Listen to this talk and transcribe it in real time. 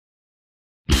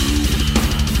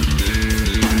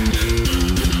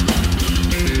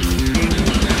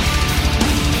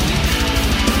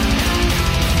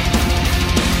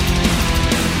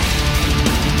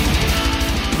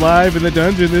live in the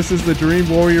dungeon. This is the Dream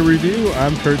Warrior Review.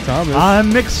 I'm Kurt Thomas. I'm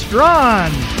Mick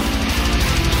Strawn.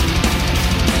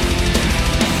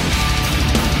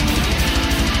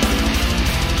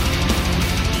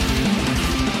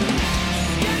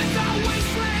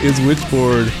 Is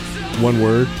Witchboard one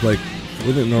word? Like,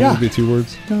 wouldn't it normally be 2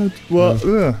 words? Well,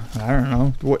 I don't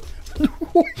know. What?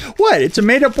 What? It's a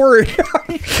made-up word.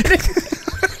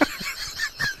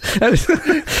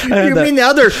 You mean the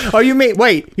other? Oh, you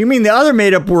mean the other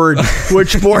made-up word,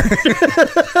 Witchboard?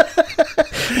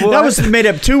 That was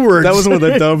made-up 2 words. That was one of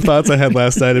the dumb thoughts I had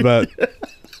last night about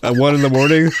 1 in the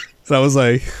morning. So I was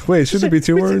like, wait, shouldn't it be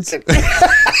 2 words?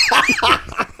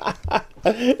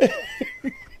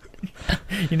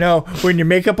 You know, when you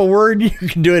make up a word, you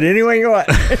can do it any way you want.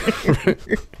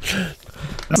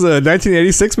 It's a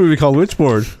 1986 movie called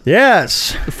Witchboard.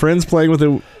 Yes. Friends playing with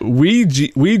a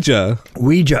Ouija,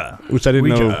 which I didn't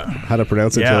know how to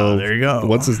pronounce it until there you go.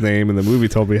 What's his name? And the movie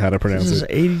told me how to pronounce This is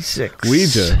it. 86.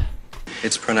 Ouija.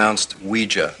 It's pronounced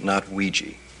Ouija, not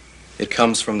Ouija. It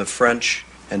comes from the French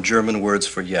and German words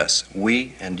for yes,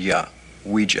 oui and ja,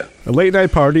 Ouija. A late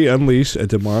night party unleash a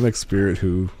demonic spirit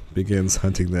who begins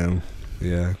hunting them.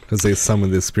 Yeah, because they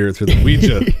summon this spirit through the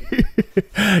Ouija.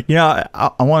 You know,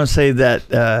 I want to say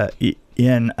that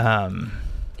in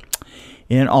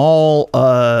all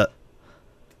I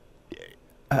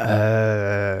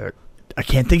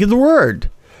can't think of the word.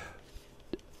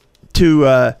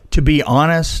 To be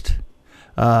honest,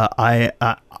 I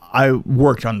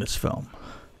worked on this film.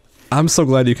 I'm so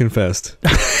glad you confessed.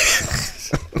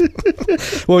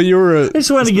 Well, you were I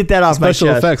just wanted to get that off my chest.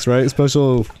 Special effects, right?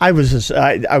 Special. I was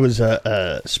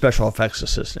a special effects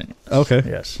assistant. Okay.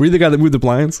 Yes. Were you the guy that moved the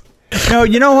blinds? No,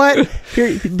 you know what?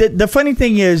 Here, the funny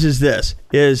thing is a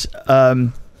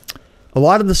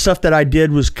lot of the stuff that I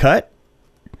did was cut.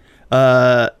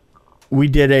 We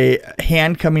did a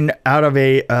hand coming out of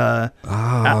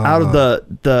out of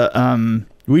the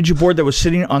Ouija board that was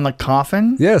sitting on the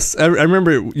coffin. Yes, I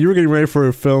remember you were getting ready for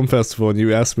a film festival and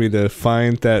you asked me to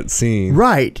find that scene.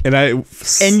 Right.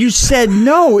 And you said,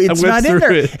 no, it's not in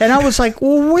there. It. And I was like,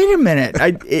 well, wait a minute.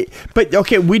 But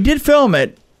okay, we did film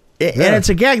it. And it's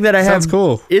a gag that I have. Sounds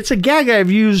cool. It's a gag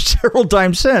I've used several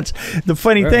times since. The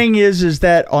funny thing is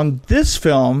that on this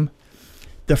film,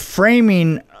 the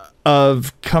framing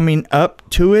of coming up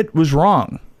to it was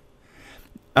wrong.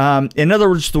 In other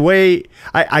words, the way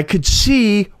I could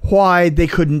see why they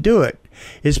couldn't do it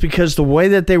is because the way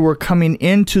that they were coming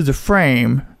into the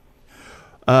frame,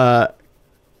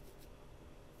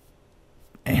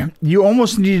 you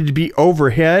almost needed to be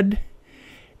overhead,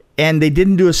 and they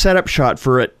didn't do a setup shot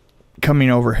for it coming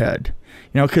overhead.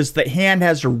 You know, because the hand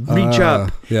has to reach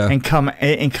up and come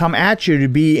at you to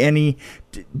be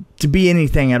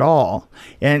anything at all,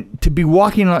 and to be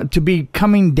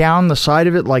coming down the side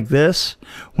of it like this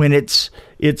when it's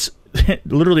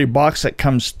literally a box that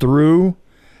comes through.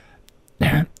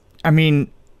 I mean,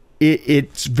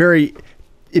 it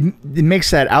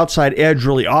makes that outside edge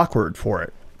really awkward for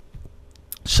it.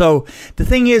 So the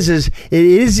thing is it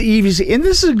is easy, and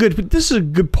this is a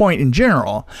good point in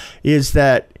general, is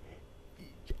that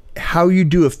how you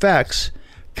do effects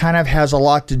kind of has a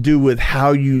lot to do with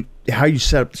how you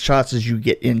set up the shots as you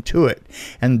get into it.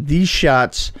 And these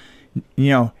shots,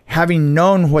 you know, having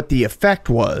known what the effect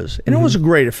was, and it was a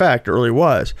great effect, it really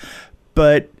was,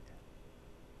 but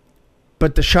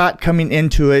the shot coming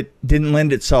into it didn't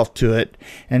lend itself to it,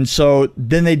 and so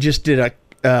then they just did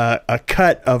a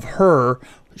cut of her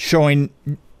showing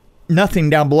nothing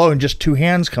down below and just 2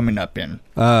 hands coming up in.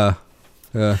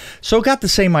 Yeah. So it got the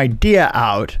same idea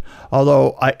out,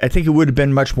 although I think it would have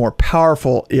been much more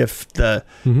powerful if the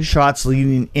shots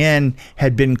leading in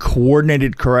had been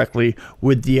coordinated correctly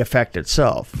with the effect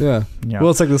itself. Yeah. You know? Well,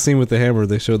 it's like the scene with the hammer.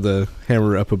 They showed the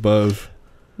hammer up above.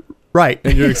 Right.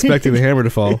 And you're expecting the hammer to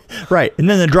fall. Right. And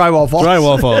then the drywall falls.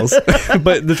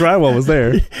 But the drywall was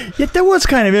there. Yeah, that was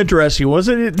kind of interesting,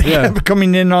 wasn't it? Yeah.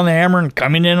 Coming in on the hammer and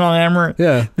coming in on the hammer.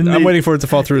 Yeah. I'm waiting for it to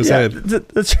fall through his head.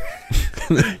 That's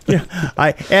yeah.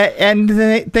 And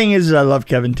the thing is, I love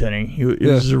Kevin Tenney.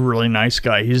 He's a really nice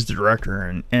guy. He's the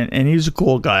director, and he's a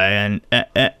cool guy. And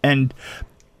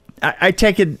I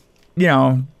take it, you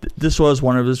know, this was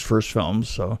one of his first films,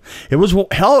 so it was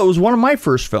one of my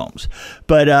first films.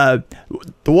 But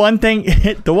the one thing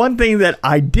that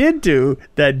I did do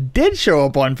that did show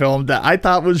up on film that I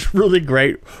thought was really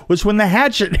great was when the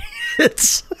hatchet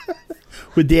hits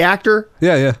with the actor.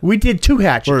 Yeah. We did 2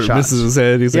 hatchet or shots. misses his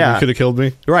head. He's like, you could have killed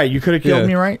me. Right, you could have killed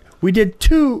me, right? We did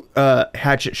 2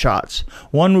 hatchet shots.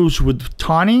 One was with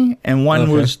Tawny, and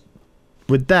one was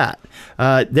with that.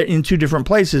 They're in 2 different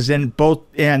places, and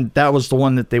that was the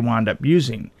one that they wound up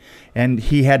using. and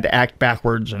he had to act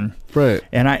backwards, and right.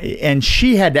 And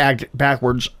she had to act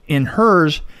backwards in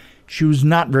hers. She was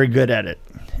not very good at it.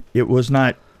 It was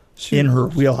not in her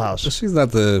wheelhouse. She's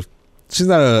not a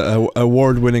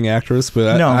award-winning actress,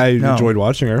 but I enjoyed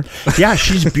watching her. Yeah,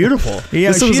 she's beautiful.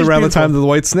 Yeah, this was around the time of The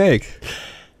White Snake.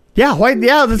 Yeah,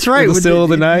 that's right. The Still of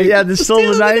the Night. Yeah, The Still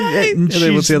of the Night. And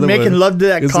she's making love to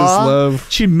that car. Love?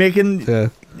 She's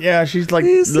making... Yeah, she's like...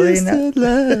 Is this the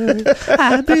love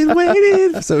I've been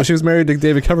waiting? So she was married to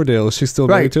David Coverdale. Is she still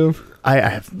married to him? I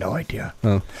have no idea.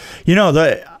 Oh. You know,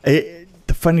 the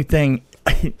funny thing...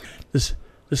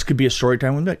 This could be a story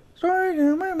time with Nick.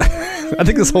 I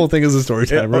think this whole thing is a story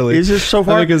time, really. Is this so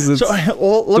far? I think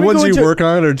the ones you work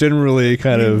on are generally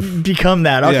kind of... Become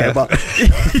that. Okay. Yeah. Well,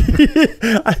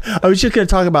 I was just going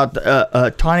to talk about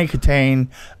Tawny Kitaen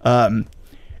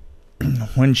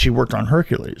when she worked on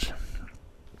Hercules.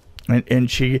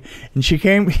 And she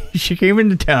came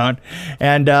into town,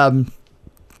 and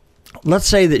let's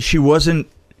say that she wasn't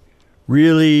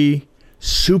really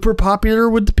super popular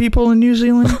with the people in New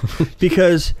Zealand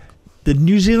because the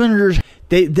New Zealanders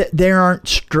they aren't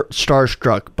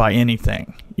starstruck by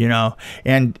anything, you know,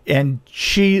 and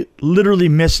she literally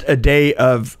missed a day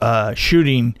of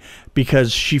shooting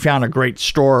because she found a great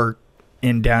store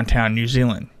in downtown New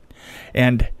Zealand,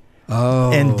 and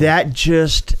that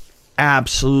just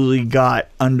absolutely got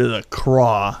under the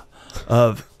craw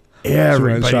of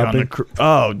everybody on the crew.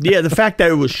 Oh yeah, the fact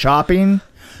that it was shopping,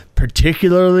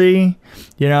 particularly,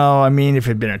 you know, I mean, if it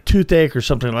had been a toothache or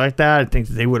something like that, I think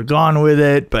they would have gone with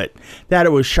it. But that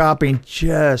it was shopping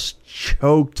just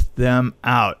choked them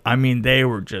out. I mean, they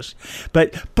were just.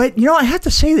 But you know, I have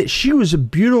to say that she was a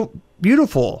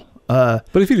beautiful. But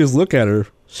if you just look at her,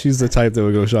 she's the type that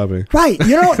would go shopping. Right.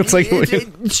 You know, it's like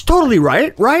it's totally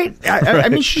right. I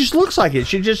mean, she just looks like it.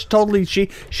 She just totally she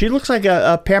looks like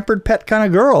a pampered pet kind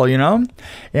of girl, you know,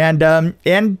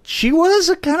 and she was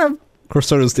a kind of. Of course,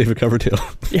 so does David Coverdale.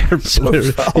 Yeah,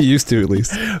 he used to, at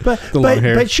least. But long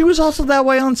hair. But she was also that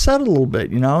way on set a little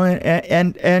bit, you know,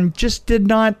 and just did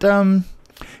not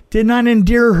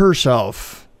endear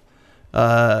herself.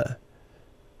 Well,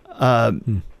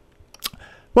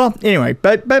 anyway,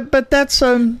 but that's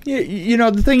you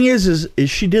know, the thing is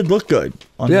she did look good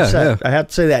on the set. Yeah. I have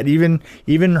to say that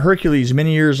even Hercules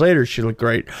many years later, she looked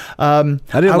great. I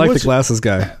didn't like the glasses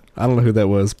guy. I don't know who that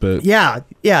was, but yeah,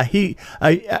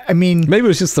 I mean, maybe it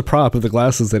was just the prop of the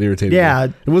glasses that irritated me.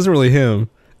 It wasn't really him.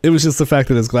 It was just the fact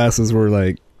that his glasses were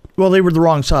like. Well, they were the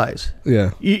wrong size.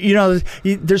 Yeah. You know,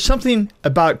 there's something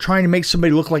about trying to make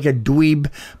somebody look like a dweeb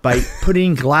by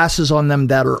putting glasses on them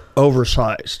that are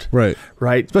oversized. Right.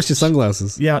 Right. Especially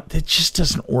sunglasses. Yeah, it just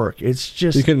doesn't work. It's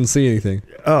just... You couldn't see anything.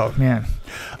 Oh, man.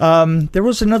 There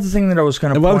was another thing that I was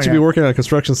going to point out. Why would you be working on a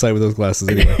construction site with those glasses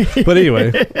anyway? But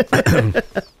anyway.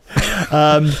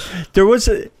 There was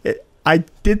I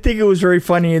did think it was very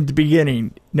funny at the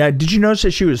beginning. Now, did you notice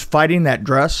that she was fighting that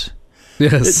dress?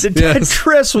 Yes.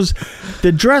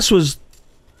 The dress was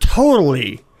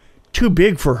totally too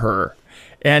big for her,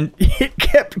 and it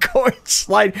kept going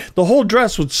slide. The whole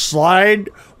dress would slide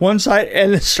one side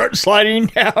and then start sliding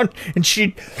down, and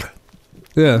she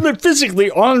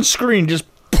physically on screen just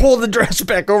pull the dress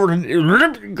back over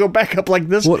and go back up like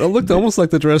this. Well, it looked almost like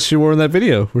the dress she wore in that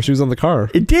video where she was on the car.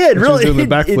 It did, really. She was doing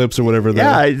the backflips or whatever.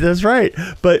 Yeah, that's right.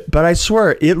 But I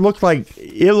swear, it looked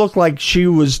like she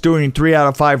was doing 3 out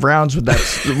of 5 rounds with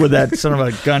that son of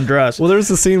a gun dress. Well, there's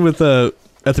a scene with at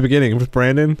the beginning with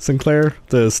Brandon Sinclair.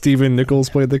 The Stephen Nichols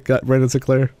played Brandon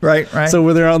Sinclair. Right. So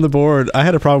when they're on the board, I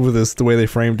had a problem with this the way they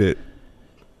framed it.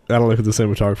 I don't know who the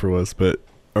cinematographer was,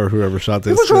 or whoever shot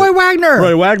this. It was Roy Wagner.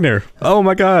 Roy Wagner. Oh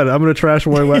my God, I'm gonna trash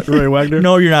Roy Wagner.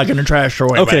 No, you're not gonna trash Roy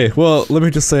Wagner. Okay, well, let me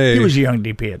just say he was a young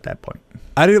DP at that point.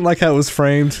 I didn't like how it was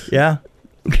framed. Yeah.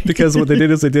 Because what they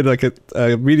did is they did like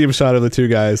a medium shot of the two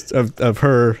guys of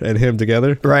her and him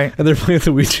together. Right. And they're playing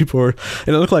the Ouija board,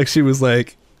 and it looked like she was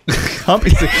like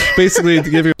basically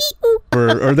giving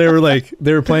or they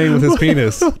were playing with his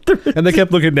penis, and they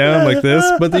kept looking down like this,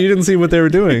 but you didn't see what they were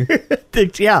doing.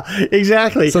 Yeah,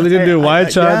 exactly. So they didn't do a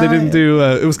wide shot. They didn't do.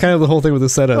 It was kind of the whole thing with the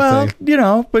setup thing. You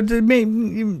know, but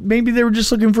maybe they were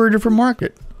just looking for a different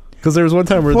market. Because there was one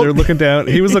time where they were looking down.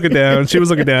 He was looking down. She was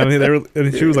looking down,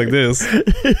 and she was like this.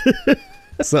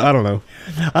 So I don't know.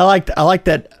 I like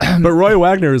that. But Roy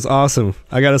Wagner is awesome.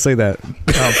 I gotta say that.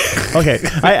 Okay.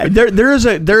 There is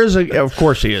a. Of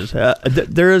course he is.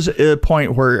 There is a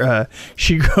point where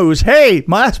she goes, "Hey,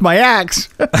 that's my axe."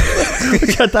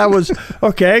 Which I thought was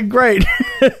okay, great.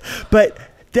 But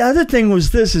the other thing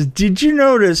was this: did you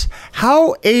notice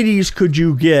how 80s could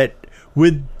you get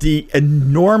with the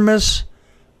enormous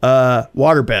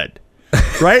waterbed?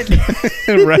 right?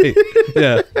 Right.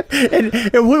 Yeah. And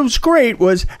what was great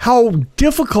was how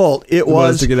difficult it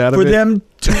was to get out of for it. them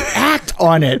to act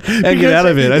on it. And get out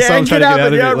of it. I saw them trying to get out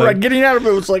of it. Yeah, like- right. Getting out of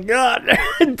it was like, God.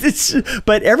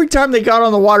 But every time they got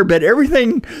on the waterbed,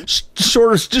 everything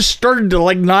sort of just started to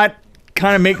like not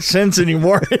kind of make sense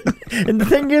anymore. And the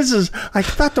thing is I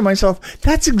thought to myself,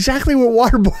 that's exactly what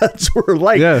waterbeds were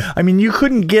like. Yeah. I mean, you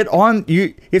couldn't get on.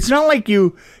 It's not like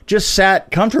you just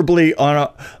sat comfortably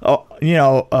on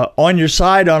on your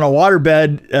side on a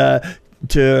waterbed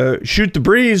to shoot the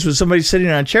breeze with somebody sitting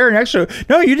on a chair next to it.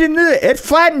 No, you didn't do it. It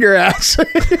flattened your ass.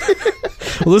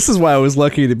 Well, this is why I was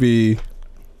lucky to be.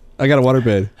 I got a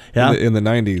waterbed Yeah. in the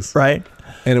 90s. Right.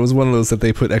 And it was one of those that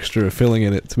they put extra filling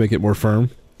in it to make it more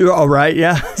firm. Oh, right.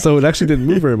 Yeah. So it actually didn't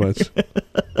move very much.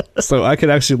 So I could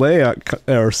actually lay out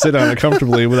or sit on it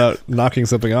comfortably without knocking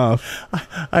something off.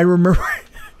 I remember.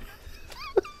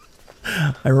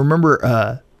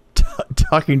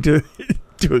 Talking to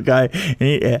a guy and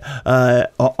he,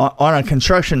 on a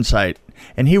construction site,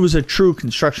 and he was a true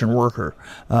construction worker.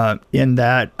 In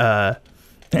that,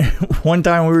 one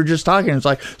time we were just talking. It's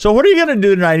like, so what are you gonna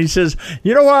do tonight? He says,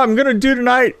 you know what I'm gonna do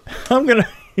tonight? I'm gonna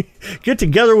get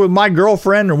together with my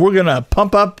girlfriend and we're gonna pull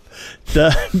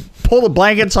the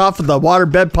blankets off of the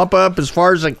waterbed, pump up as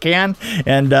far as it can,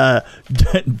 and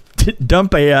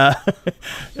dump a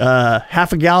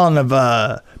half a gallon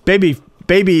of baby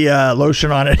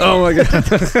lotion on it. Oh my god!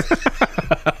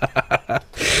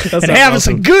 And have us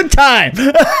a good time.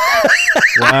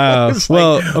 Wow.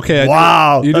 Well, okay.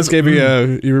 Wow. You just gave me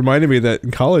you reminded me that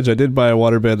in college I did buy a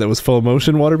waterbed that was full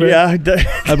motion waterbed. Yeah.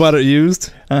 I bought it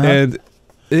used, Uh-huh. and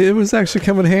it was actually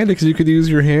come in handy because you could use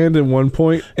your hand in one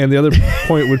point and the other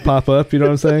point would pop up. You know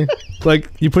what I'm saying? Like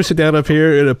you push it down up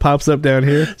here and it pops up down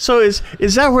here. So is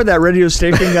that where that radio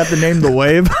station got the name The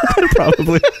Wave?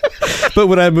 Probably. But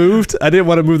when I moved, I didn't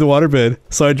want to move the waterbed,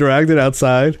 so I dragged it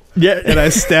outside. Yeah. And I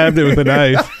stabbed it with a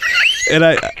knife. And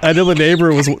I know the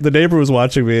neighbor was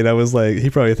watching me, and I was like, he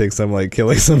probably thinks I'm like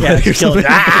killing somebody or something.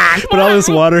 But all this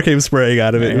water came spraying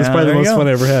out of it. It was probably the most fun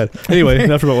I ever had. Anyway,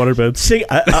 enough about waterbeds. See,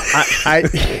 I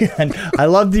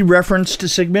love the reference to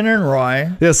Sigmund and Roy.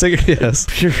 Yeah, yes.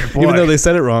 Boy. Even though they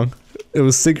said it wrong. It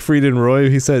was Siegfried and Roy.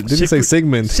 He said, didn't he say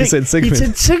Sigmund? He said Sigmund. He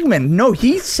said Sigmund. No,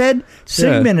 he said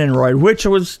Sigmund and Roy, which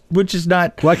is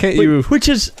not. Why can't you? Which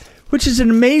is an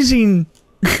amazing.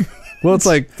 Well, it's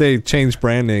like they changed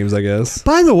brand names, I guess.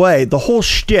 By the way, the whole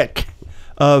shtick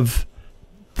of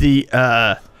the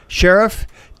sheriff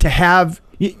to have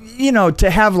to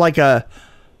have like a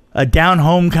down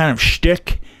home kind of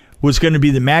shtick was going to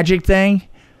be the magic thing.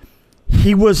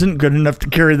 He wasn't good enough to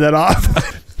carry that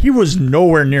off. He was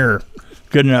nowhere near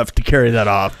good enough to carry that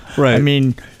off. Right. I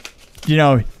mean,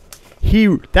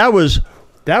 that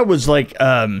was like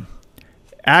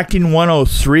acting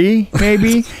 103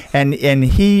 maybe, and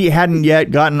he hadn't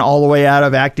yet gotten all the way out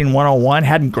of acting 101,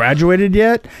 hadn't graduated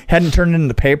yet, hadn't turned in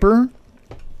the paper.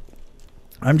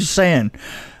 I'm just saying.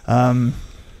 And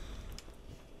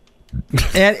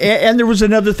there was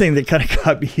another thing that kind of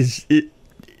got me is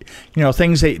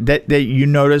things that you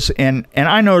notice, and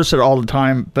I notice it all the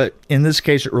time, but in this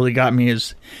case it really got me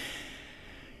is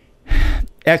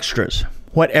extras.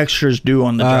 What extras do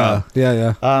on the job.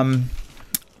 Yeah.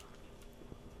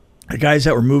 The guys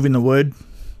that were moving the wood.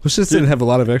 Which just didn't have a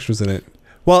lot of extras in it.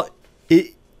 Well,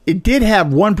 it did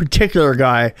have one particular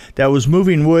guy that was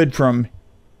moving wood from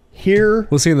here.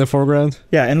 Was he in the foreground?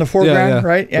 Yeah, in the foreground, yeah.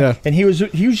 right? Yeah. And he was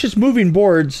just moving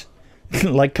boards,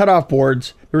 like cutoff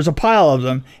boards. There was a pile of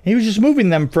them, and he was just moving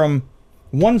them from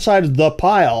one side of the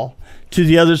pile to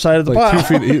the other side of the pile.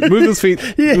 2 feet. Move his feet.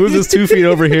 Move his 2 feet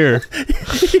over here.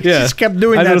 He just kept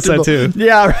doing that. I noticed that too.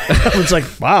 Yeah, right. I was like,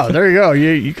 wow, there you go.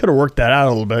 You could have worked that out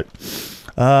a little bit.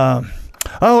 The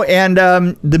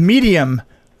medium.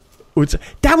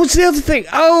 That was the other thing.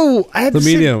 Oh, I had the to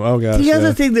medium. say, Oh gosh. the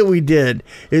other thing that we did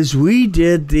is we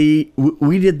did the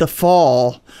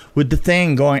fall with the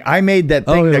thing going. I made that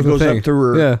thing that goes up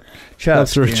through her chest. Up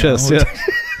through her chest. Yeah.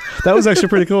 That was actually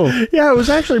pretty cool. Yeah, it was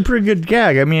actually a pretty good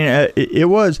gag. I mean, it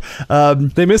was.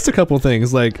 They missed a couple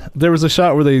things. Like there was a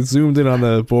shot where they zoomed in on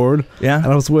the board. Yeah. And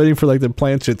I was waiting for like the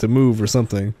planchette to move or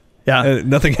something. Yeah.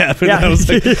 And nothing happened. Yeah. I was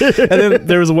like, and then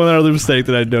there was one other mistake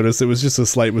that I noticed. It was just a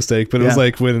slight mistake, but it was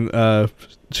like when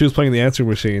she was playing the answering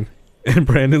machine and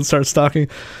Brandon starts talking.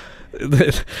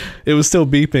 It was still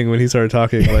beeping when he started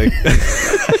talking. Like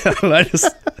I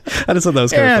just thought that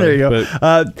was kind of funny. There you go.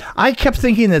 But, I kept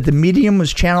thinking that the medium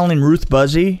was channeling Ruth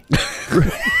Buzzy.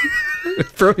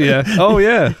 Yeah. Oh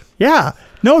yeah. Yeah.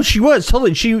 No, she was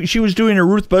totally. She was doing a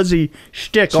Ruth Buzzy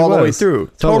shtick all the way through.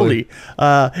 Totally.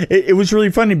 It was really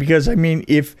funny because I mean,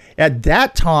 if at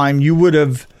that time you would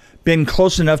have been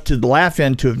close enough to the laugh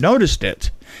in to have noticed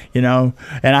it, and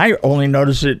I only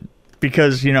noticed it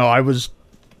because I was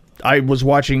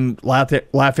watching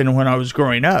Laugh-In when I was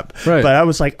growing up, right. But I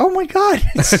was like, oh my god,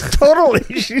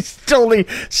 she's totally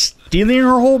stealing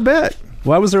her whole bit.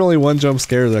 Why was there only one jump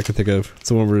scare that I could think of? It's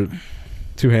the one where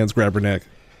two hands grab her neck.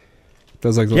 That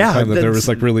was like the time that there was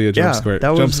like really a jump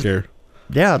scare.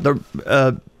 Yeah,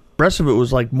 the rest of it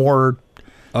was like more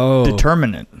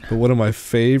determinant. But one of my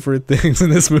favorite things in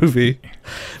this movie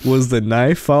was the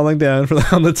knife falling down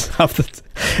on the top,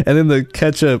 and then the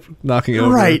ketchup knocking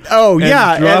over. Right. Oh,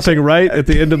 yeah. Dropping right at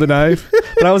the end of the knife.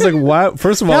 And I was like, why?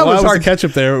 First of all, why was the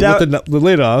ketchup there with the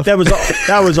lid off? That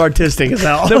was artistic as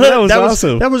hell. That was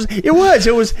awesome.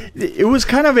 It was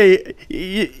kind of a...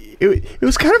 It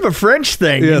was kind of a French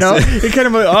thing, yes. It kind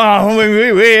of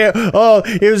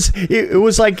it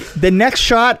was like the next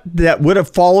shot that would have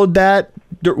followed that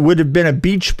would have been a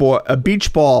beach ball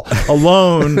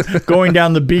alone going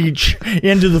down the beach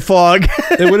into the fog.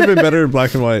 It would have been better in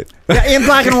black and white. Yeah, in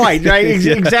black and white, right?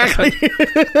 Exactly.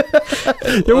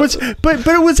 There was, but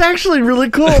it was actually really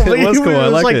cool. It was cool. I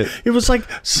like it. It was like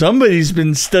somebody's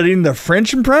been studying the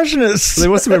French Impressionists. They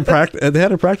must have been They had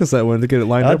to practice that one to get it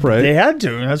lined up right. They had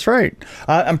to. That's right.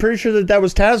 I'm pretty sure that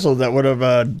was Tassel that would have,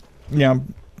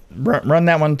 run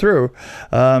that one through.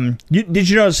 Did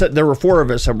you notice that there were 4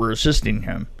 of us that were assisting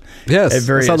him? Yes, at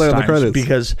various I saw that times on the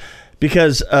credits.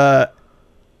 because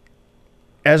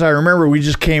as I remember, we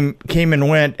just came and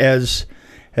went as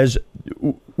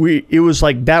we. It was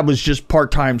like that was just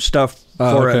part-time stuff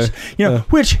for us.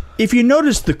 Which if you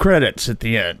notice the credits at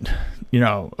the end,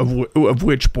 of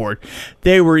Witchboard,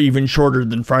 they were even shorter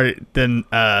than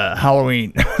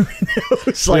Halloween. It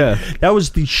was like that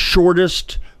was the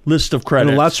shortest list of credits.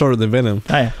 And a lot shorter than Venom.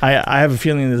 I have a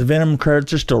feeling that the Venom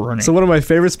credits are still running. So one of my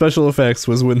favorite special effects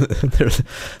was when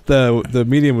the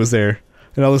medium was there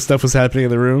and all this stuff was happening in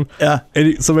the room. Yeah.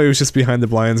 And somebody was just behind the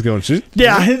blinds going,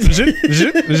 yeah.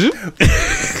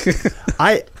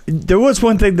 There was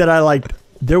one thing that I liked.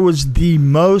 There was the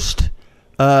most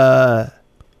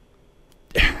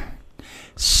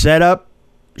set up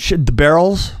the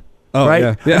barrels. Oh,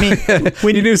 right? Yeah. I mean,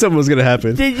 when you knew something was going to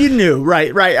happen. You knew,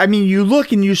 right. I mean, you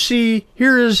look and you see,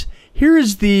 here is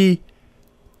the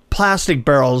plastic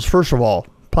barrels, first of all.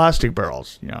 Plastic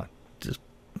barrels, just...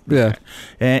 Yeah.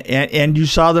 And you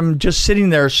saw them just sitting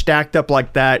there stacked up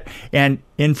like that, and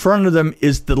in front of them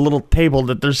is the little table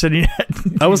that they're sitting at.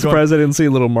 I was surprised I didn't see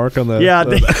a little mark on the... Yeah,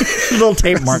 little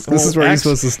tape mark. This is where you're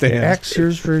supposed to stand. X,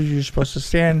 here's where you're supposed to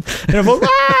stand. And I was,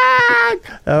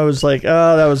 I was like,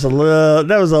 oh, that was a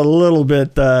little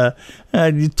bit...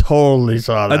 you totally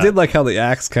saw that. I did like how the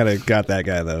axe kind of got that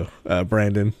guy, though,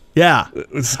 Brandon. Yeah. In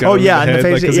the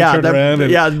face. Like,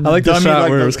 I like the shot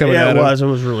where it was coming out. It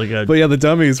was really good. But yeah,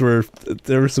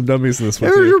 there were some dummies in this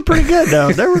one. They were pretty good,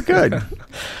 though. They were good.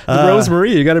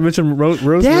 Rosemarie, you got to mention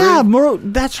Rosemarie. Yeah,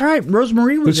 that's right.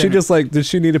 Rosemarie was. Did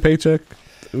she need a paycheck?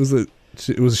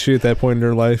 Was she at that point in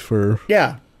her life, or?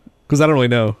 Yeah. Because I don't really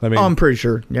know. I mean, I'm pretty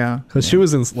sure. Yeah. Because she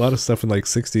was in a lot of stuff in like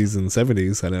 60s and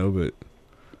 70s. I know, but.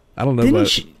 I don't know.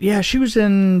 She was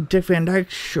in Dick Van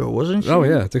Dyke's show, wasn't she? Oh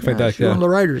yeah, Dick Van Dyke. She was one of the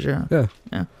writers. Yeah.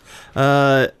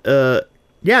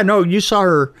 Yeah. You saw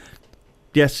her.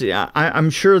 Yes, I'm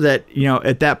sure that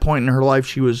at that point in her life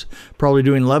she was probably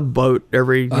doing Love Boat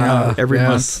every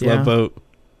month. Love Boat.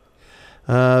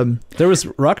 There was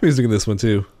rock music in this one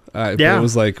too. It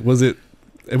was like, it was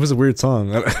a weird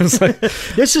song. I was like,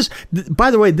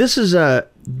 by the way, this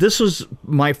was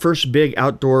my first big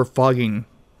outdoor fogging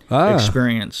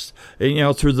experience,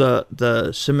 through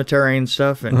the cemetery and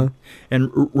stuff, and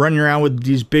running around with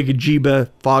these big Ajiba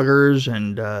foggers,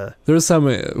 and there was some.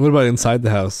 What about inside the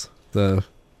house?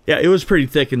 It was pretty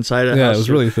thick inside the house. Yeah, it was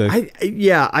really thick.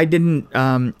 I didn't.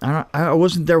 I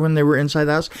wasn't there when they were inside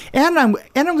the house, and I'm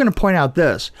going to point out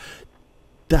this.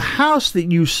 The house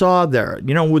that you saw there,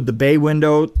 with the bay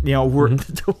window,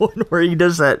 where he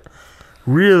does that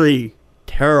really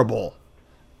terrible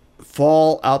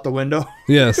fall out the window.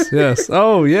 Yes.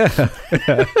 Oh, yeah.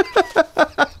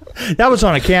 That was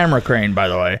on a camera crane, by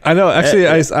the way. I know. Actually,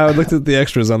 I looked at the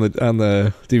extras on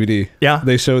the DVD. Yeah,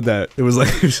 they showed that it was like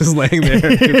he was just laying there.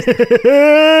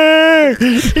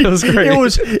 It was great.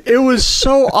 It was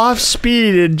so off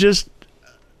speed and just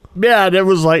that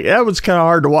was kind of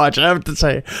hard to watch, I have to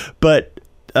say. But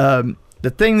the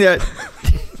thing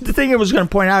I was going to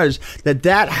point out is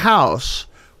that house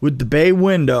with the bay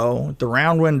window, the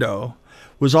round window,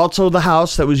 was also the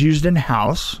house that was used in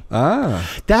House.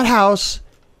 That house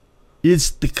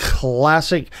is the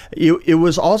classic. It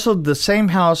was also the same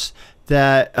house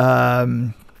that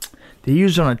they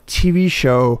used on a TV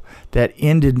show that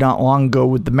ended not long ago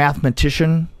with the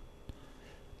mathematician.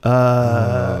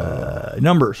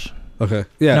 Numbers. Okay.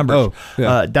 Yeah. Numbers. Oh,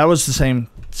 yeah. That was the same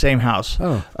house.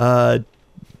 Oh.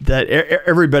 That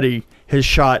everybody has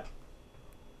shot.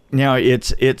 You know,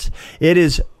 it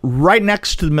is right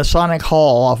next to the Masonic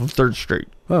Hall off of 3rd Street.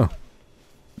 Oh.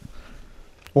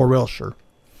 Or Wilshire.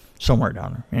 Somewhere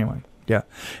down there. Anyway. Yeah,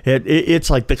 it's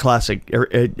like the classic.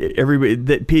 Everybody,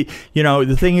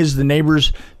 the thing is, the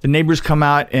neighbors come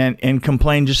out and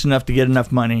complain just enough to get enough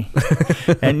money,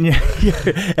 and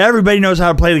everybody knows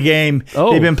how to play the game.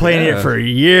 Oh, they've been playing it for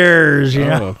years. You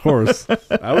know? Of course,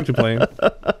 I would complain. In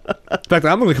fact,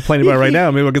 I'm going to complain about it right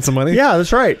now. Maybe I'll get some money. Yeah,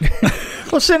 that's right.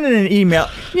 Well, send in an email.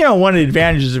 You know, one of the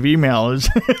advantages of email is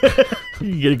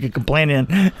you get a good complaint in.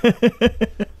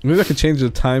 Maybe I could change the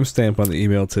timestamp on the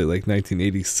email to like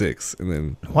 1986, and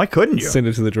then why couldn't you send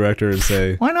it to the director and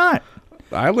say, "Why not?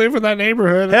 I live in that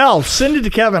neighborhood." Hell, send it to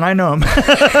Kevin. I know him.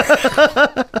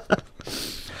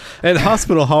 And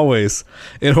hospital hallways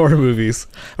in horror movies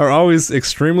are always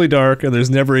extremely dark, and there's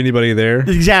never anybody there.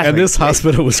 Exactly. And this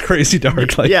hospital was crazy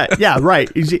dark. Like, yeah, right.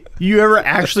 You ever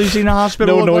actually seen a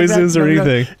hospital? No noises or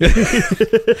anything.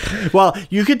 Well,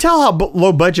 you could tell how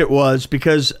low budget was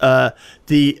because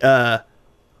the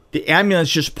ambulance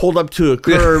just pulled up to a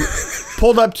curb.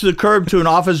 Pulled up to the curb to an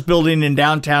office building in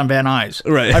downtown Van Nuys.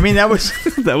 Right. I mean, that was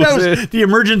the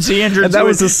emergency entrance. And that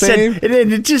was the same.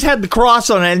 It just had the cross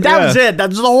on it, and that was it.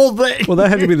 That's the whole thing. Well, that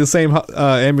had to be the same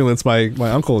ambulance my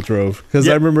uncle drove, because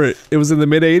I remember it was in the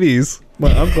mid '80s.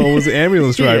 My uncle was an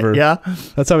ambulance driver. Yeah.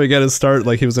 That's how he got his start.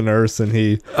 Like, he was a nurse, and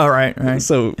he. All right.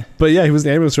 So, but yeah, he was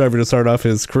an ambulance driver to start off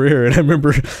his career, and I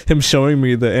remember him showing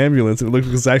me the ambulance, and it looked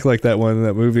exactly like that one in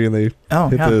that movie, and they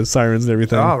hit the sirens and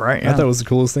everything. Oh, right. I thought it was the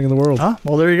coolest thing in the world. Oh,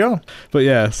 well, there you go. But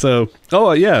yeah, so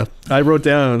I wrote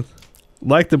down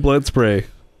like the blood spray.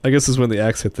 I guess is when the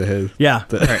axe hit the head. Yeah.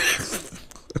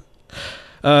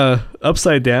 Right.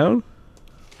 Upside down.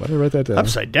 Why did I write that down?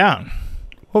 Upside down.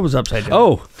 What was upside down?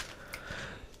 Oh.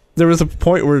 There was a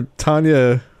point where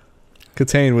Tanya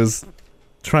Katane was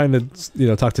trying to,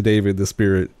 talk to David, the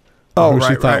spirit, who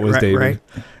she thought was David, right.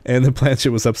 And the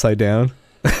planchette was upside down.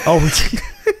 Oh,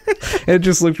 it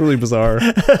just looked really bizarre.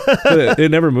 But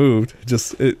it never moved.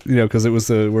 Just because it was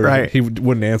where he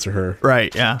wouldn't answer her.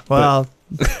 Right. Yeah. Well,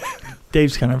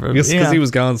 Dave's kind of because he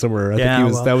was gone somewhere. I think he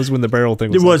was. That was when the barrel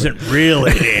thing was. It wasn't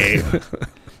really Dave.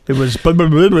 It was. But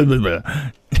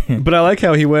I like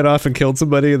how he went off and killed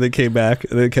somebody and then came back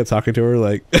and then kept talking to her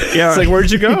like, it's like, where'd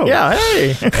you go? Yeah,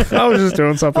 hey. I was just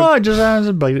doing something. I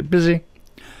was busy.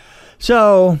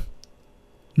 So,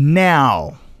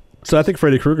 now. So I think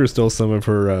Freddy Krueger stole some of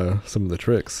the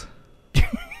tricks.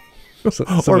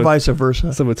 Or vice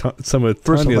versa. Some of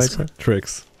Tanya's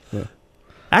tricks. Yeah.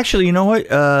 Actually, you know what?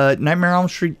 Nightmare on Elm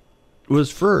Street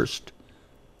was first.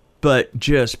 But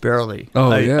just barely.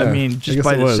 Oh, yeah. I mean, just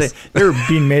by the same. They were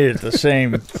being made at the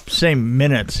same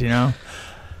minutes,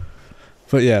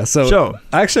 But yeah, so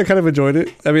actually I kind of enjoyed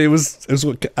it. I mean, it was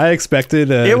what I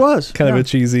expected. It was kind of a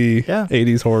cheesy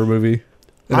 80s horror movie.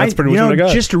 And that's pretty much what I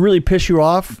got. Just to really piss you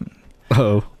off.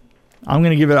 Oh. I'm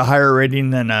going to give it a higher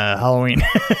rating than Halloween.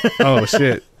 Oh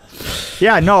shit.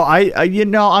 Yeah, no, I'm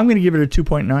going to give it a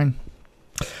 2.9.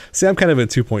 See, I'm kind of at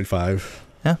 2.5.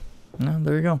 Yeah. No,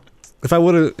 there you go. If I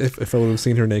would have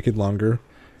seen her naked longer,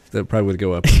 that probably would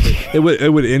go up. It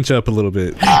would inch up a little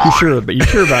bit. You sure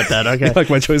about that? Okay. You like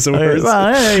my choice of words?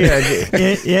 Well,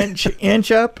 yeah.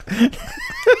 Inch up.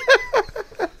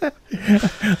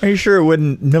 Are you sure it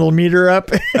wouldn't millimeter up?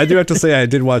 I do have to say I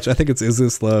did watch. I think it's "Is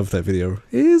This Love?" that video.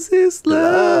 Is this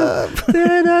love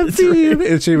that I'm feeling?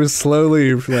 And she was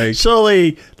slowly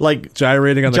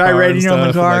gyrating on the car and stuff,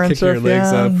 and kicking her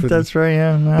legs up. That's right.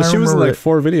 Yeah, but she was in like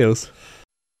 4 videos.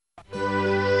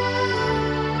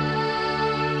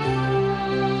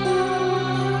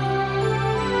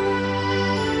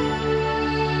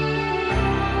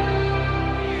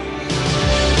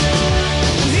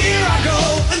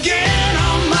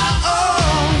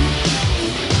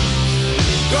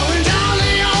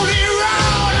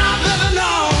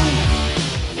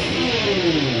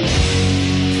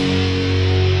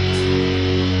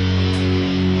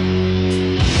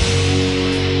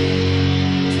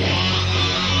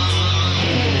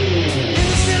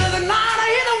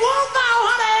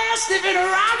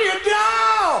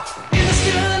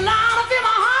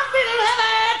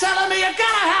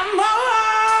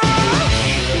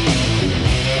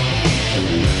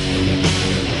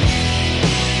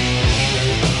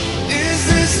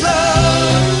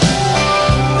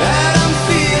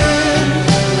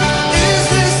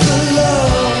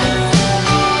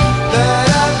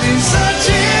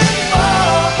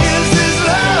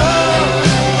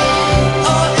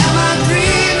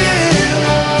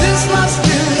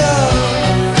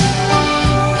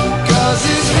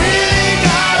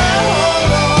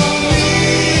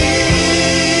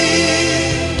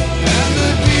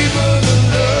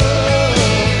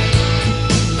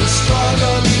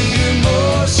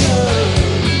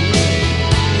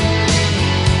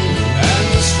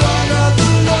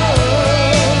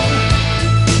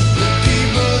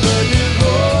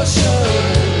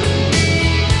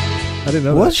 didn't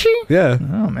know Was that. she? Yeah.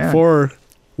 Oh, man. For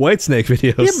Whitesnake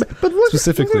videos. Yeah, but look,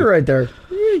 specifically. look at her right there.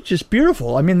 It's just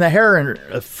beautiful. I mean, the hair and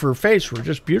her face were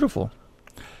just beautiful.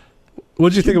 What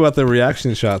did you think about the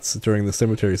reaction shots during the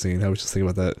cemetery scene? How was you think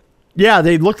about that? Yeah,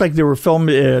 they looked like they were filmed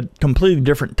at a completely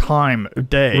different time of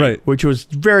day. Right. Which was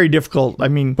very difficult. I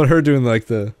mean... But her doing like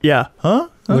the... Yeah. Huh?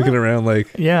 Looking around like...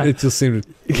 Yeah. It just seemed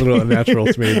a little unnatural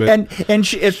to me. But. And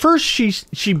she, at first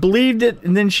she believed it,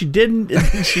 and then she didn't, and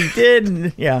then she did.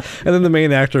 And, yeah. And then the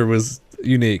main actor was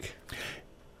unique.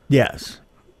 Yes.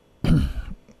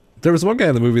 There was one guy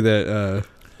in the movie that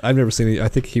I've never seen. I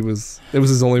think it was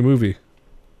his only movie.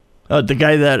 The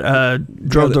guy that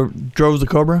drove the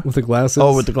Cobra with the glasses.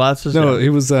 Oh, with the glasses. No, yeah. he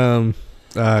was. I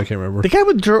can't remember. The guy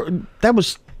with that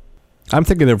was. I'm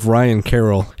thinking of Ryan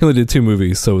Carroll. He only did 2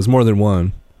 movies, so it was more than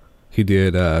one. He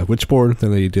did Witchboard,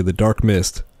 then he did The Dark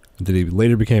Mist, and then he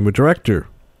later became a director.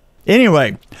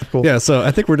 Anyway, cool. Yeah. So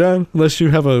I think we're done. Unless you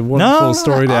have a wonderful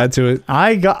story to add to it.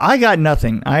 I got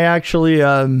nothing. I actually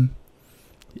I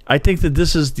think that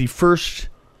this is the first.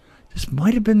 This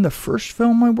might have been the first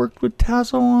film I worked with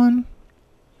Tazo on.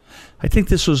 I think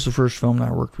this was the first film that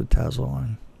I worked with Tazo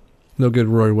on. No good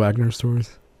Roy Wagner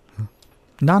stories?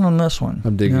 Not on this one.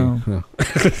 I'm digging. No,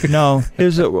 no,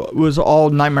 it was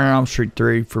all Nightmare on Elm Street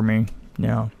 3 for me.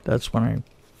 Yeah, that's when I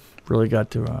really got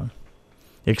to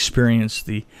experience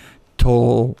the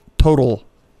total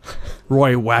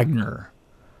Roy Wagner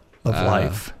of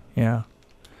life. Yeah.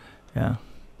 Yeah.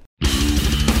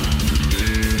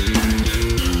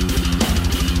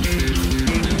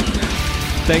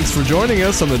 Thanks for joining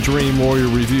us on the Dream Warrior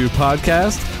Review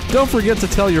podcast. Don't forget to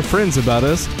tell your friends about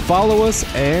us, follow us,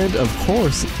 and, of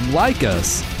course, like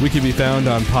us. We can be found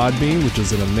on Podbean, which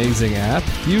is an amazing app,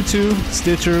 YouTube,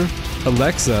 Stitcher,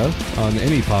 Alexa on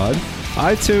any pod,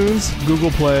 iTunes,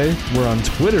 Google Play. We're on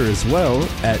Twitter as well,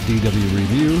 at DW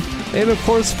Review, and, of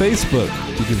course, Facebook.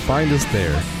 You can find us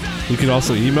there. You can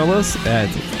also email us at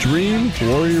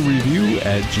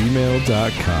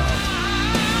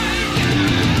dreamwarriorreview@gmail.com.